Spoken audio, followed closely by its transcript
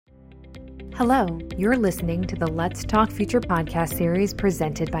Hello, you're listening to the Let's Talk Future podcast series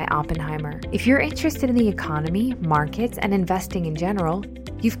presented by Oppenheimer. If you're interested in the economy, markets, and investing in general,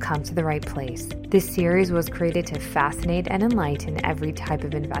 you've come to the right place. This series was created to fascinate and enlighten every type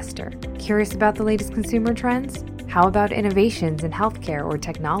of investor. Curious about the latest consumer trends? How about innovations in healthcare or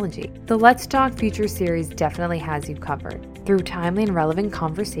technology? The Let's Talk Future series definitely has you covered. Through timely and relevant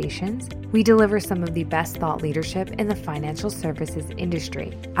conversations, we deliver some of the best thought leadership in the financial services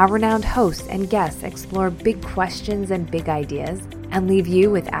industry. Our renowned hosts and guests explore big questions and big ideas and leave you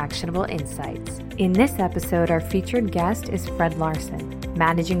with actionable insights. In this episode, our featured guest is Fred Larson,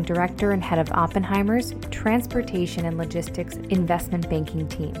 Managing Director and Head of Oppenheimer's Transportation and Logistics Investment Banking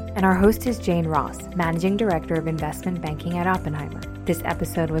Team. And our host is Jane Ross, Managing Director of Investment Banking at Oppenheimer. This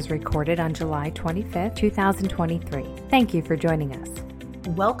episode was recorded on July 25th, 2023. Thank you for joining us.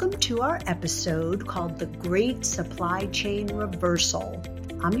 Welcome to our episode called The Great Supply Chain Reversal.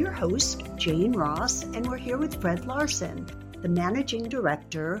 I'm your host, Jane Ross, and we're here with Fred Larson, the Managing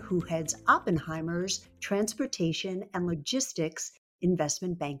Director who heads Oppenheimer's Transportation and Logistics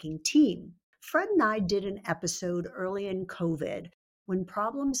Investment Banking Team. Fred and I did an episode early in COVID when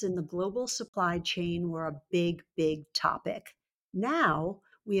problems in the global supply chain were a big topic. Now,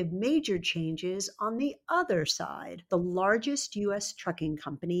 we have major changes on the other side. The largest U.S. trucking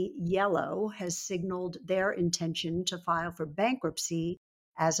company, Yellow, has signaled their intention to file for bankruptcy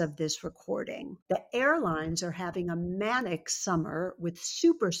as of this recording. The airlines are having a manic summer with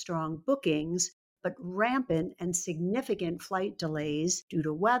super strong bookings, but rampant and significant flight delays due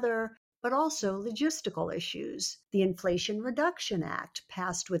to weather, but also logistical issues. The Inflation Reduction Act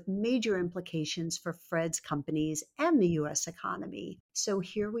passed with major implications for Fred's companies and the U.S. economy. So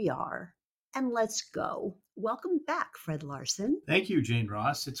here we are, and let's go. Welcome back, Fred Larson. Thank you, Jane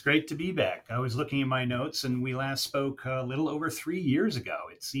Ross. It's great to be back. I was looking at my notes, and we last spoke a little over 3 years ago.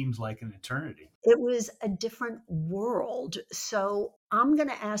 It seems like an eternity. It was a different world. So I'm going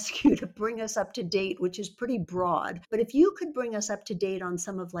to ask you to bring us up to date, which is pretty broad. But if you could bring us up to date on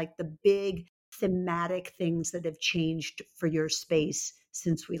some of like the big thematic things that have changed for your space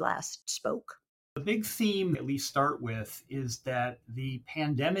since we last spoke. The big theme that we start with is that the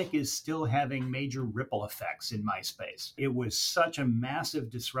pandemic is still having major ripple effects in my space. It was such a massive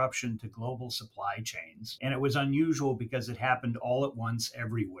disruption to global supply chains, and it was unusual because it happened all at once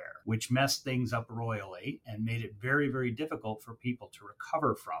everywhere, which messed things up royally and made it very difficult for people to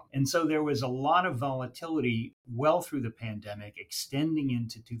recover from. And so there was a lot of volatility well through the pandemic, extending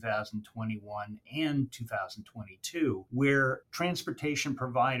into 2021 and 2022, where transportation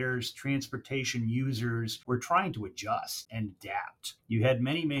providers, transportation users were trying to adjust and adapt. You had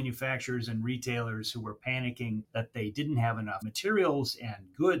many manufacturers and retailers who were panicking that they didn't have enough materials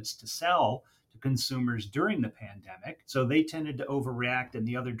and goods to sell to consumers during the pandemic. So they tended to overreact in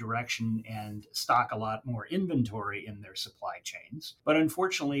the other direction and stock a lot more inventory in their supply chains. But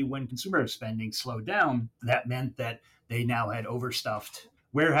unfortunately, when consumer spending slowed down, that meant that they now had overstuffed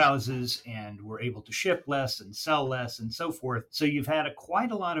warehouses and were able to ship less and sell less and so forth. So you've had quite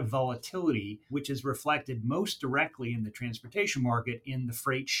a lot of volatility, which is reflected most directly in the transportation market in the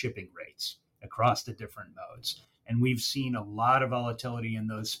freight shipping rates across the different modes. And we've seen a lot of volatility in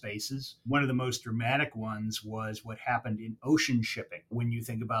those spaces. One of the most dramatic ones was what happened in ocean shipping. When you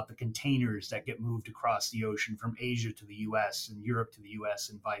think about the containers that get moved across the ocean from Asia to the US and Europe to the US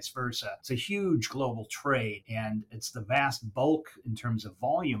and vice versa, it's a huge global trade, and it's the vast bulk in terms of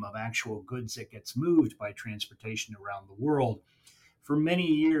volume of actual goods that gets moved by transportation around the world. For many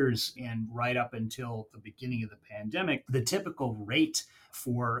years and right up until the beginning of the pandemic, the typical rate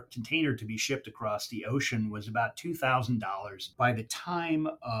for a container to be shipped across the ocean was about $2,000. By the time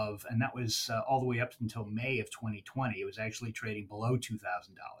of, and that was all the way up until May of 2020, it was actually trading below $2,000.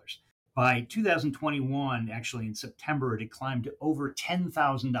 By 2021, actually in September, it had climbed to over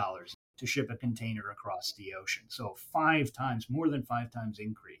 $10,000 to ship a container across the ocean. So more than five times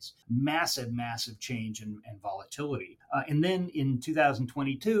increase. Massive change and volatility. And then in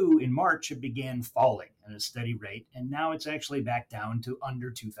 2022, in March, it began falling at a steady rate. And now it's actually back down to under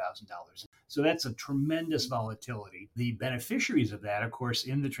 $2,000. So that's a tremendous volatility. The beneficiaries of that, of course,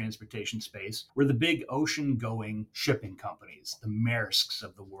 in the transportation space were the big ocean-going shipping companies, the Maersks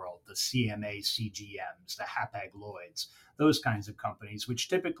of the world, the CMA CGMs, the Hapag-Lloyds, those kinds of companies, which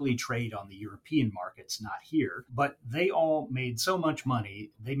typically trade on the European markets, not here. But they all made so much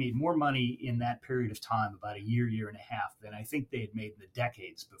money. They made more money in that period of time, about a year and a half, than I think they had made in the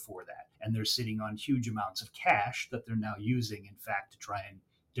decades before that. And they're sitting on huge amounts of cash that they're now using, in fact, to try and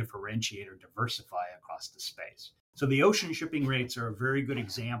differentiate or diversify across the space. So the ocean shipping rates are a very good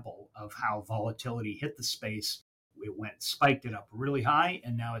example of how volatility hit the space spiked it up really high,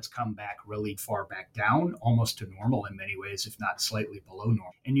 and now it's come back really far back down, almost to normal in many ways, if not slightly below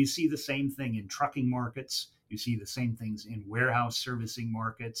normal. And you see the same thing in trucking markets. You see the same things in warehouse servicing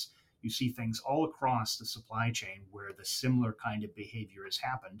markets. You see things all across the supply chain where the similar kind of behavior has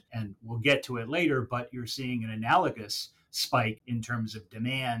happened. And we'll get to it later, but you're seeing an analogous spike in terms of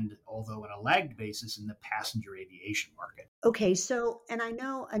demand, although on a lagged basis, in the passenger aviation market. Okay, so, and I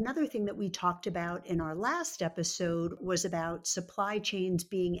know another thing that we talked about in our last episode was about supply chains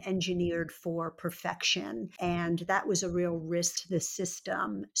being engineered for perfection, and that was a real risk to the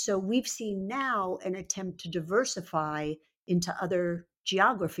system. So we've seen now an attempt to diversify into other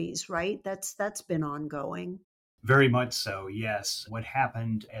geographies, right? That's been ongoing. Very much so, yes. What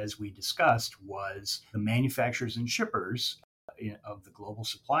happened, as we discussed, was the manufacturers and shippers of the global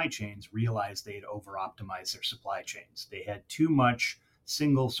supply chains realized they had over-optimized their supply chains. They had too much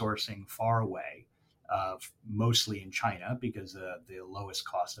single sourcing far away, mostly in China, because the lowest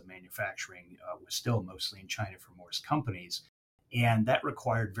cost of manufacturing was still mostly in China for most companies. And that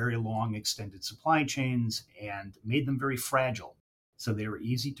required very long, extended supply chains and made them very fragile. So they were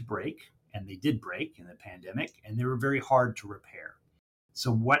easy to break, and they did break in the pandemic, and they were very hard to repair.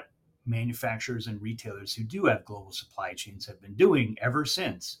 So what manufacturers and retailers who do have global supply chains have been doing ever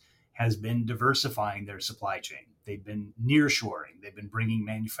since has been diversifying their supply chain. They've been nearshoring. They've been bringing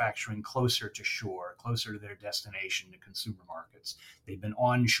manufacturing closer to shore, closer to their destination, to consumer markets. They've been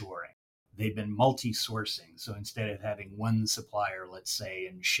onshoring. They've been multi-sourcing. So instead of having one supplier, let's say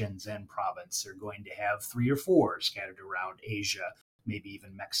in Shenzhen province, they're going to have 3 or 4 scattered around Asia, maybe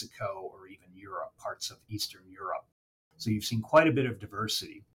even Mexico or even Europe, parts of Eastern Europe. So you've seen quite a bit of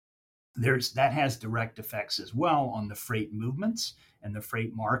diversity. That has direct effects as well on the freight movements and the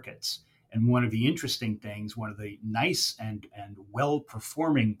freight markets. And one of the interesting things, one of the nice and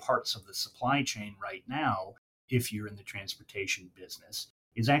well-performing parts of the supply chain right now, if you're in the transportation business,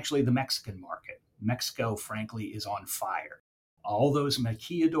 is actually the Mexican market. Mexico, frankly, is on fire. All those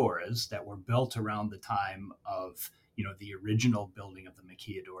maquiladoras that were built around the time of the original building of the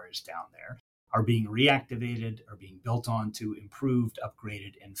maquiladoras down there are being reactivated, are being built onto, improved,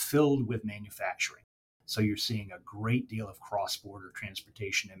 upgraded, and filled with manufacturing. So you're seeing a great deal of cross-border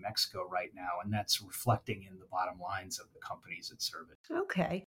transportation in Mexico right now, and that's reflecting in the bottom lines of the companies that serve it.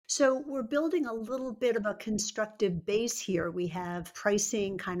 Okay. So we're building a little bit of a constructive base here. We have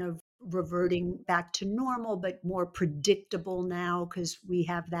pricing kind of reverting back to normal, but more predictable now because we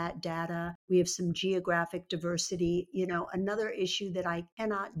have that data. We have some geographic diversity. Another issue that I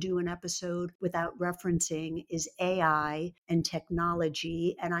cannot do an episode without referencing is AI and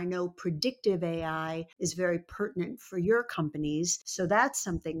technology. And I know predictive AI is very pertinent for your companies. So that's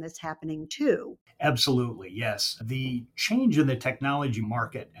something that's happening too. Absolutely, yes. The change in the technology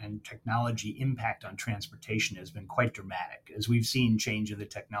market and technology impact on transportation has been quite dramatic, as we've seen change in the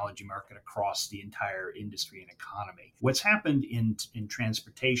technology market across the entire industry and economy. What's happened in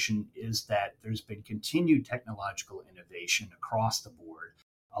transportation is that there's been continued technological innovation across the board.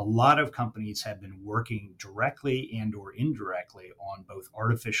 A lot of companies have been working directly and or indirectly on both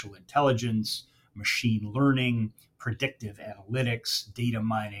artificial intelligence, machine learning, predictive analytics, data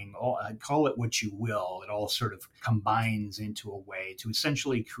mining, call it what you will. It all sort of combines into a way to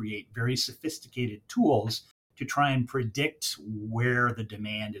essentially create very sophisticated tools to try and predict where the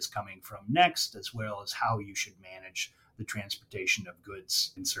demand is coming from next, as well as how you should manage the transportation of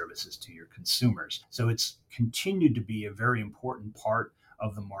goods and services to your consumers. So it's continued to be a very important part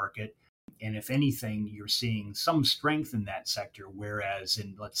of the market. And if anything, you're seeing some strength in that sector, whereas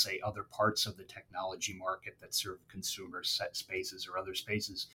in, let's say, other parts of the technology market that serve consumer set spaces or other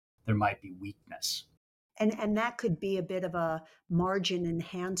spaces, there might be weakness. And that could be a bit of a margin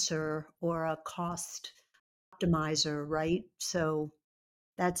enhancer or a cost optimizer, right? So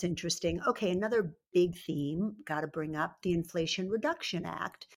that's interesting. Okay, another big theme, got to bring up the Inflation Reduction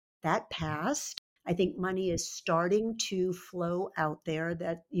Act. That passed. I think money is starting to flow out there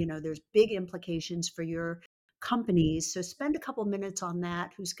that, there's big implications for your companies. So spend a couple minutes on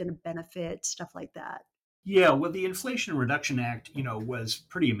that. Who's going to benefit, stuff like that. Yeah, well, the Inflation Reduction Act, was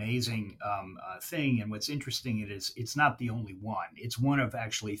pretty amazing thing. And what's interesting is it's not the only one. It's one of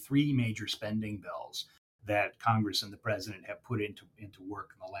actually 3 major spending bills that Congress and the president have put into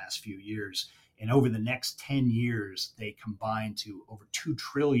work in the last few years. And over the next 10 years, they combine to over $2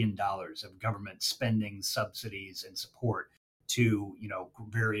 trillion of government spending, subsidies, and support to,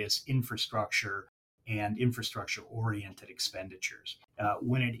 various infrastructure and infrastructure-oriented expenditures.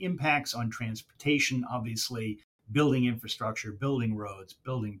 When it impacts on transportation, obviously, building infrastructure, building roads,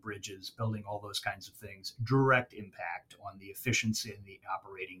 building bridges, building all those kinds of things, direct impact on the efficiency and the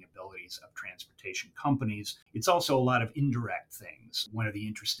operating abilities of transportation companies. It's also a lot of indirect things. One of the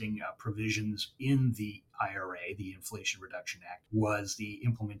interesting provisions in the IRA, the Inflation Reduction Act, was the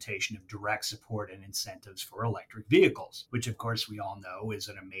implementation of direct support and incentives for electric vehicles, which of course we all know is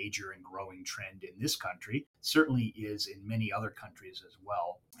a major and growing trend in this country, certainly is in many other countries as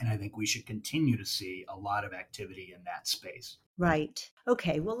well. And I think we should continue to see a lot of activity in that space. Right.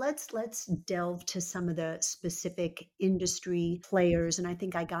 Okay. Well, let's delve to some of the specific industry players. And I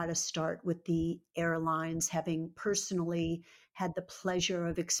think I got to start with the airlines, having personally had the pleasure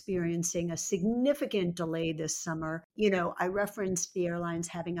of experiencing a significant delay this summer. I referenced the airlines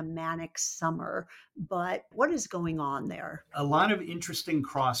having a manic summer, but what is going on there? A lot of interesting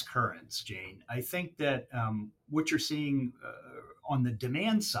cross currents, Jane. I think that what you're seeing on the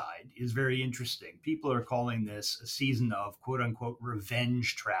demand side is very interesting. People are calling this a season of quote unquote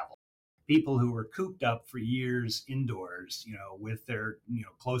revenge travel. People who were cooped up for years indoors, with their,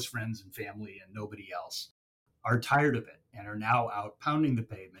 close friends and family and nobody else, are tired of it and are now out pounding the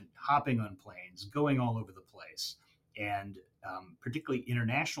pavement, hopping on planes, going all over the place. And particularly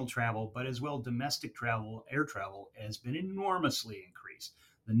international travel, but as well domestic travel, air travel, has been enormously increased.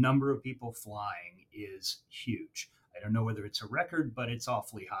 The number of people flying is huge. I don't know whether it's a record, but it's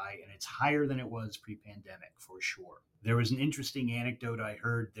awfully high, and it's higher than it was pre-pandemic for sure. There was an interesting anecdote I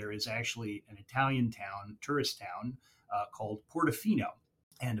heard. There is actually an Italian town, tourist town, called Portofino.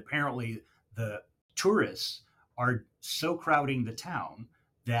 And apparently the tourists are so crowding the town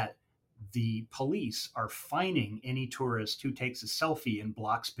that the police are fining any tourist who takes a selfie and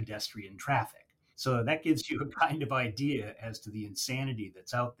blocks pedestrian traffic. So that gives you a kind of idea as to the insanity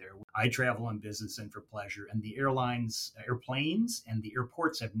that's out there. I travel on business and for pleasure, and the airplanes, and the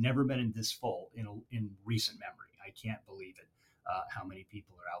airports have never been this full in recent memory. I can't believe it, how many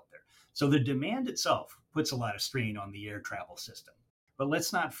people are out there. So the demand itself puts a lot of strain on the air travel system. But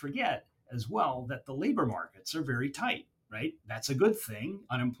let's not forget as well that the labor markets are very tight, right? That's a good thing.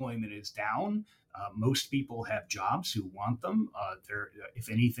 Unemployment is down. Most people have jobs who want them. If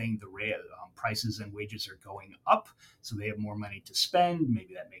anything, the prices and wages are going up, so they have more money to spend.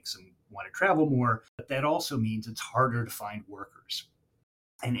 Maybe that makes them want to travel more, but that also means it's harder to find workers.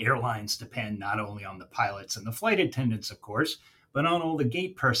 And airlines depend not only on the pilots and the flight attendants, of course, but on all the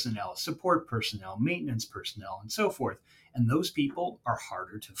gate personnel, support personnel, maintenance personnel, and so forth. And those people are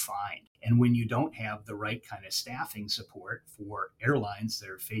harder to find. And when you don't have the right kind of staffing support for airlines that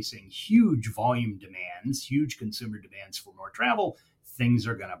are facing huge volume demands, huge consumer demands for more travel, things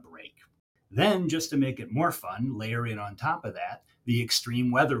are going to break. Then, just to make it more fun, layer in on top of that the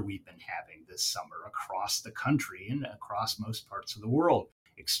extreme weather we've been having this summer across the country and across most parts of the world.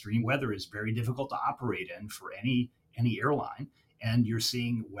 Extreme weather is very difficult to operate in for any airline. And you're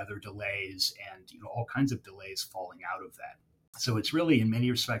seeing weather delays and all kinds of delays falling out of that. So it's really, in many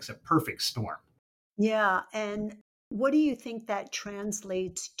respects, a perfect storm. Yeah. And what do you think that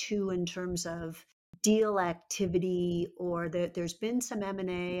translates to in terms of deal activity? Or there's been some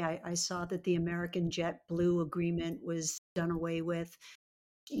M&A. I saw that the American JetBlue agreement was done away with.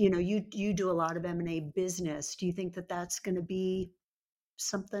 You do a lot of M&A business. Do you think that that's going to be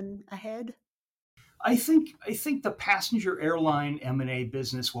something ahead? I think the passenger airline M&A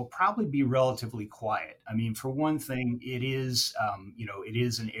business will probably be relatively quiet. I mean, for one thing, it is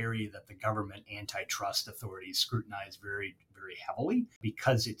an area that the government antitrust authorities scrutinize very, very heavily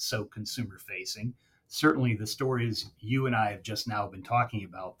because it's so consumer facing. Certainly, the stories you and I have just now been talking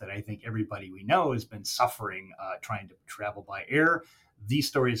about that I think everybody we know has been suffering trying to travel by air. These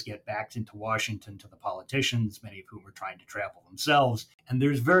stories get backed into Washington to the politicians, many of whom are trying to travel themselves. And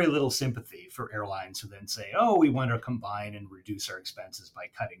there's very little sympathy for airlines who then say, oh, we want to combine and reduce our expenses by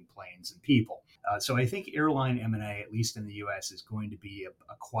cutting planes and people. So I think airline M&A, at least in the U.S., is going to be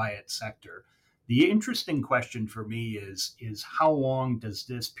a quiet sector. The interesting question for me is how long does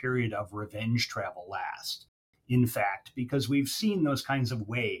this period of revenge travel last? In fact, because we've seen those kinds of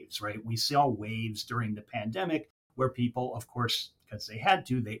waves, right? We saw waves during the pandemic where people, of course, because they had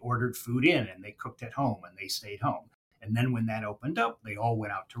to, they ordered food in and they cooked at home and they stayed home. And then when that opened up, they all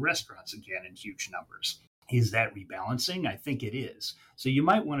went out to restaurants again in huge numbers. Is that rebalancing? I think it is. So you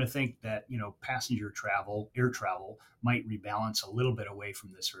might want to think that, passenger travel, air travel might rebalance a little bit away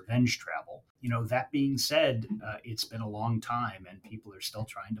from this revenge travel. That being said, it's been a long time and people are still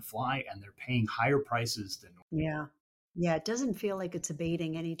trying to fly and they're paying higher prices than. Yeah. Yeah, it doesn't feel like it's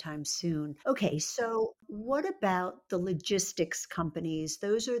abating anytime soon. Okay, so what about the logistics companies?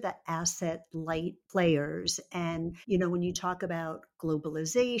 Those are the asset light players. And, when you talk about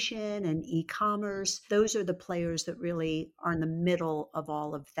globalization and e-commerce, those are the players that really are in the middle of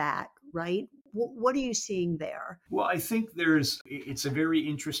all of that, right? What are you seeing there? Well, I think it's a very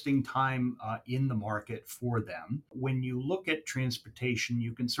interesting time in the market for them. When you look at transportation,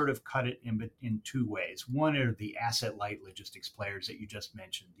 you can sort of cut it in two ways. One are the asset light logistics players that you just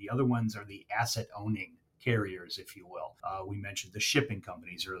mentioned. The other ones are the asset owning carriers, if you will. We mentioned the shipping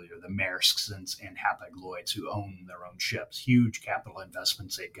companies earlier, the Maersks and Hapag-Lloyds, who own their own ships, huge capital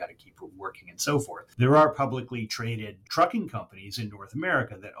investments they've got to keep working and so forth. There are publicly traded trucking companies in North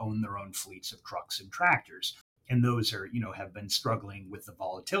America that own their own fleets of trucks and tractors. And those have been struggling with the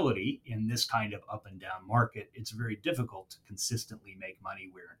volatility in this kind of up and down market. It's very difficult to consistently make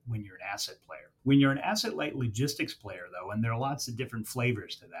money when you're an asset player. When you're an asset light logistics player, though, and there are lots of different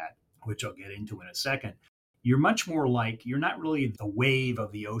flavors to that, which I'll get into in a second, you're much more like, you're not really the wave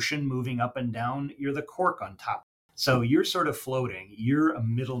of the ocean moving up and down, you're the cork on top. So you're sort of floating, you're a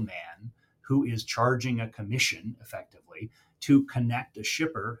middleman who is charging a commission effectively to connect a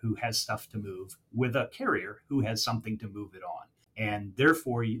shipper who has stuff to move with a carrier who has something to move it on. And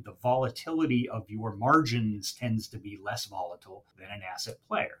therefore, the volatility of your margins tends to be less volatile than an asset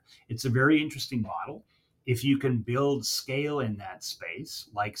player. It's a very interesting model. If you can build scale in that space,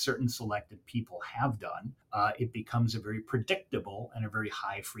 like certain selected people have done, it becomes a very predictable and a very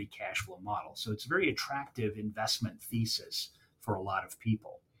high free cash flow model. So it's a very attractive investment thesis for a lot of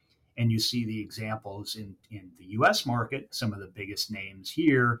people. And you see the examples in the US market. Some of the biggest names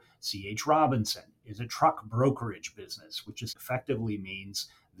here, C.H. Robinson is a truck brokerage business, which effectively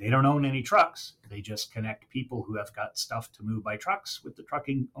means they don't own any trucks. They just connect people who have got stuff to move by trucks with the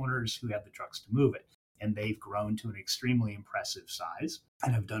trucking owners who have the trucks to move it. And they've grown to an extremely impressive size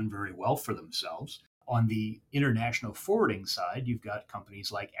and have done very well for themselves. On the international forwarding side, you've got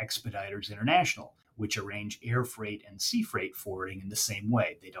companies like Expeditors International, which arrange air freight and sea freight forwarding in the same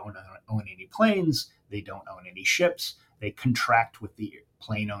way. They don't own any planes. They don't own any ships. They contract with the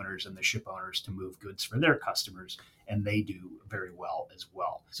plane owners and the ship owners to move goods for their customers, and they do very well as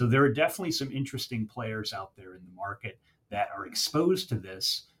well. So there are definitely some interesting players out there in the market that are exposed to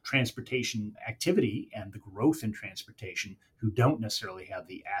this transportation activity and the growth in transportation who don't necessarily have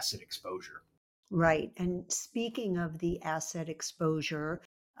the asset exposure. Right. And speaking of the asset exposure,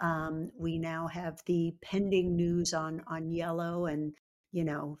 we now have the pending news on Yellow and,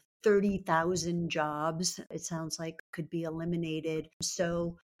 30,000 jobs, it sounds like, could be eliminated.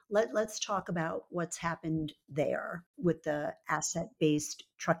 So let's talk about what's happened there with the asset-based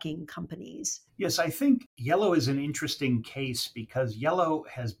trucking companies. Yes, I think Yellow is an interesting case because Yellow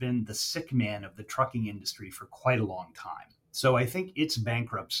has been the sick man of the trucking industry for quite a long time. So I think its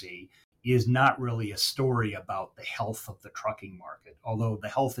bankruptcy is not really a story about the health of the trucking market, although the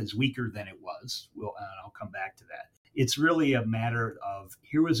health is weaker than it was. And I'll come back to that. It's really a matter of,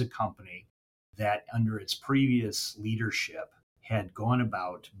 here was a company that under its previous leadership had gone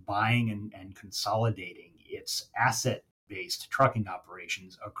about buying and consolidating its asset-based trucking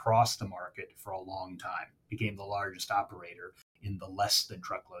operations across the market for a long time, became the largest operator in the less than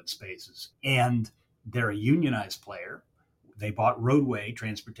truckload spaces. And they're a unionized player. They bought Roadway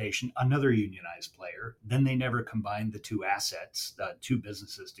Transportation, another unionized player. Then they never combined the two assets, the two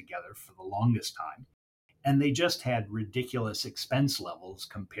businesses together for the longest time. And they just had ridiculous expense levels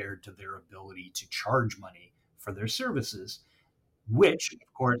compared to their ability to charge money for their services, which,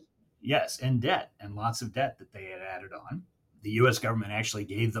 of course, yes, and debt, and lots of debt that they had added on. The U.S. government actually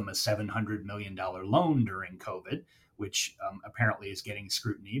gave them a $700 million loan during COVID, which apparently is getting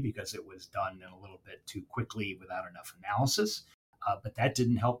scrutiny because it was done in a little bit too quickly without enough analysis. But that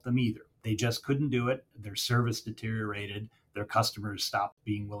didn't help them either. They just couldn't do it. Their service deteriorated. Their customers stopped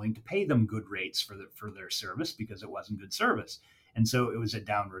being willing to pay them good rates for their service because it wasn't good service. And so it was a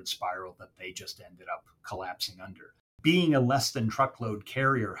downward spiral that they just ended up collapsing under. Being a less than truckload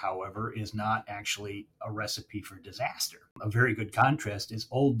carrier, however, is not actually a recipe for disaster. A very good contrast is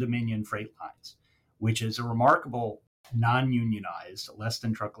Old Dominion Freight Lines, which is a remarkable non-unionized, less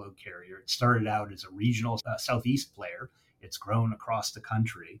than truckload carrier. It started out as a regional Southeast player. It's grown across the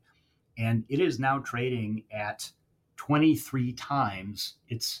country, and it is now trading at 23 times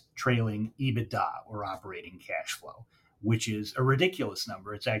its trailing EBITDA, or operating cash flow, which is a ridiculous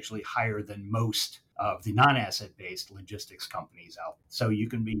number. It's actually higher than most of the non-asset-based logistics companies out. So you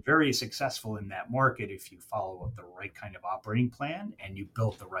can be very successful in that market if you follow up the right kind of operating plan and you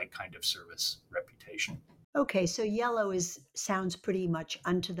build the right kind of service reputation. Okay, so Yellow sounds pretty much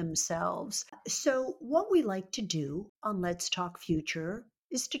unto themselves. So what we like to do on Let's Talk Future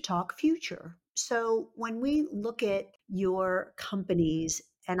is to talk future. So when we look at your companies,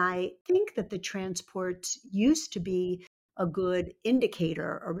 and I think that the transports used to be a good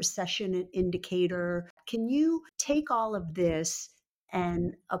indicator, a recession indicator, can you take all of this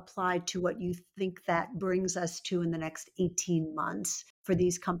and apply to what you think that brings us to in the next 18 months for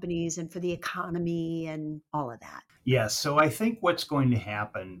these companies and for the economy and all of that? Yes. So I think what's going to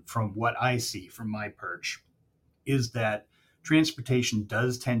happen from what I see from my perch is that transportation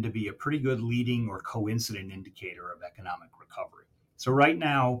does tend to be a pretty good leading or coincident indicator of economic recovery. So right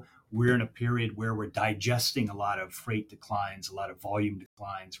now, we're in a period where we're digesting a lot of freight declines, a lot of volume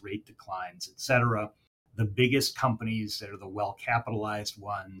declines, rate declines, et cetera. The biggest companies that are the well-capitalized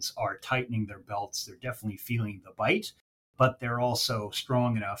ones are tightening their belts. They're definitely feeling the bite, but they're also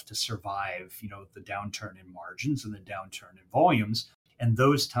strong enough to survive, the downturn in margins and the downturn in volumes. And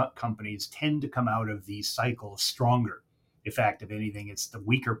those companies tend to come out of these cycles stronger. In fact, if anything, it's the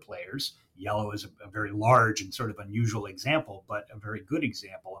weaker players. Yellow is a very large and sort of unusual example, but a very good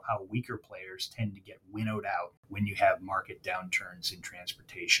example of how weaker players tend to get winnowed out when you have market downturns in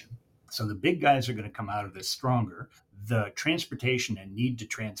transportation. So the big guys are going to come out of this stronger. The transportation and need to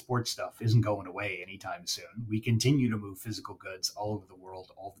transport stuff isn't going away anytime soon. We continue to move physical goods all over the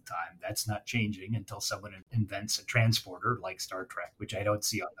world all the time. That's not changing until someone invents a transporter like Star Trek, which I don't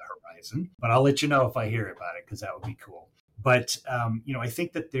see on the horizon. But I'll let you know if I hear about it, because that would be cool. But, I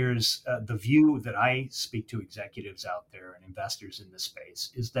think that there's the view that I speak to executives out there and investors in this space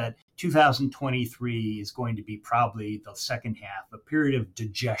is that 2023 is going to be probably the second half, a period of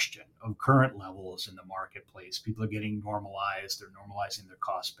digestion of current levels in the marketplace. People are getting normalized, they're normalizing their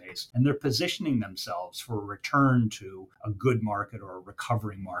cost base, and they're positioning themselves for a return to a good market or a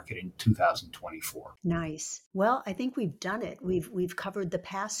recovering market in 2024. Nice. Well, I think we've done it. We've covered the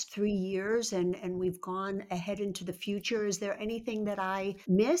past 3 years and we've gone ahead into the future. Is there anything that I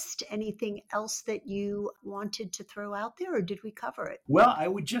missed? Anything else that you wanted to throw out there, or did we cover it? Well, I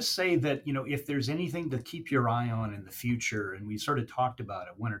would just say that, if there's anything to keep your eye on in the future, and we sort of talked about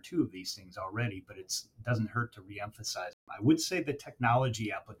it, one or two of these things already, but it doesn't hurt to reemphasize. I would say the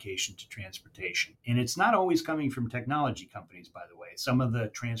technology application to transportation. And it's not always coming from technology companies, by the way. Some of the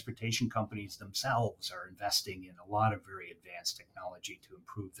transportation companies themselves are investing in a lot of very advanced technology to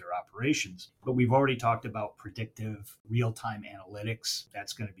improve their operations. But we've already talked about predictive real-time analytics.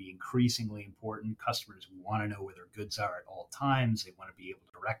 That's going to be increasingly important. Customers want to know where their goods are at all times. They want to be able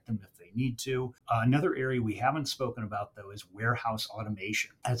to direct them if they need to. Another area we haven't spoken about, though, is warehouse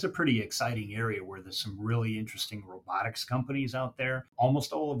automation. That's a pretty exciting area where there's some really interesting robotics companies out there,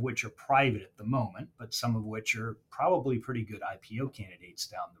 almost all of which are private at the moment, but some of which are probably pretty good IPO candidates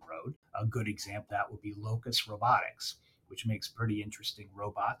down the road. A good example of that would be Locus Robotics, which makes pretty interesting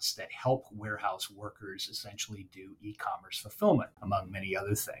robots that help warehouse workers essentially do e-commerce fulfillment, among many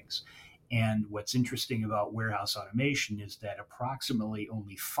other things. And what's interesting about warehouse automation is that approximately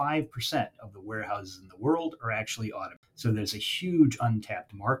only 5% of the warehouses in the world are actually automated. So there's a huge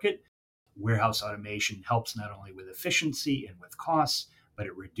untapped market. Warehouse automation helps not only with efficiency and with costs, but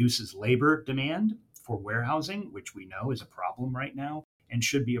it reduces labor demand for warehousing, which we know is a problem right now and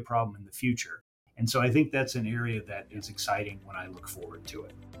should be a problem in the future. And so I think that's an area that is exciting when I look forward to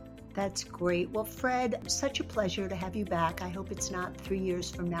it. That's great. Well, Fred, such a pleasure to have you back. I hope it's not 3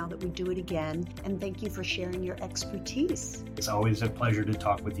 years from now that we do it again. And thank you for sharing your expertise. It's always a pleasure to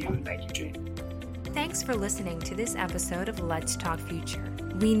talk with you. And thank you, Jane. Thanks for listening to this episode of Let's Talk Future.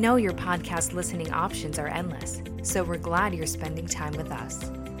 We know your podcast listening options are endless, so we're glad you're spending time with us.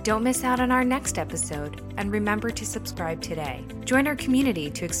 Don't miss out on our next episode, and remember to subscribe today. Join our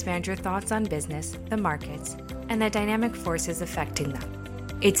community to expand your thoughts on business, the markets, and the dynamic forces affecting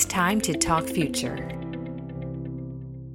them. It's time to talk future.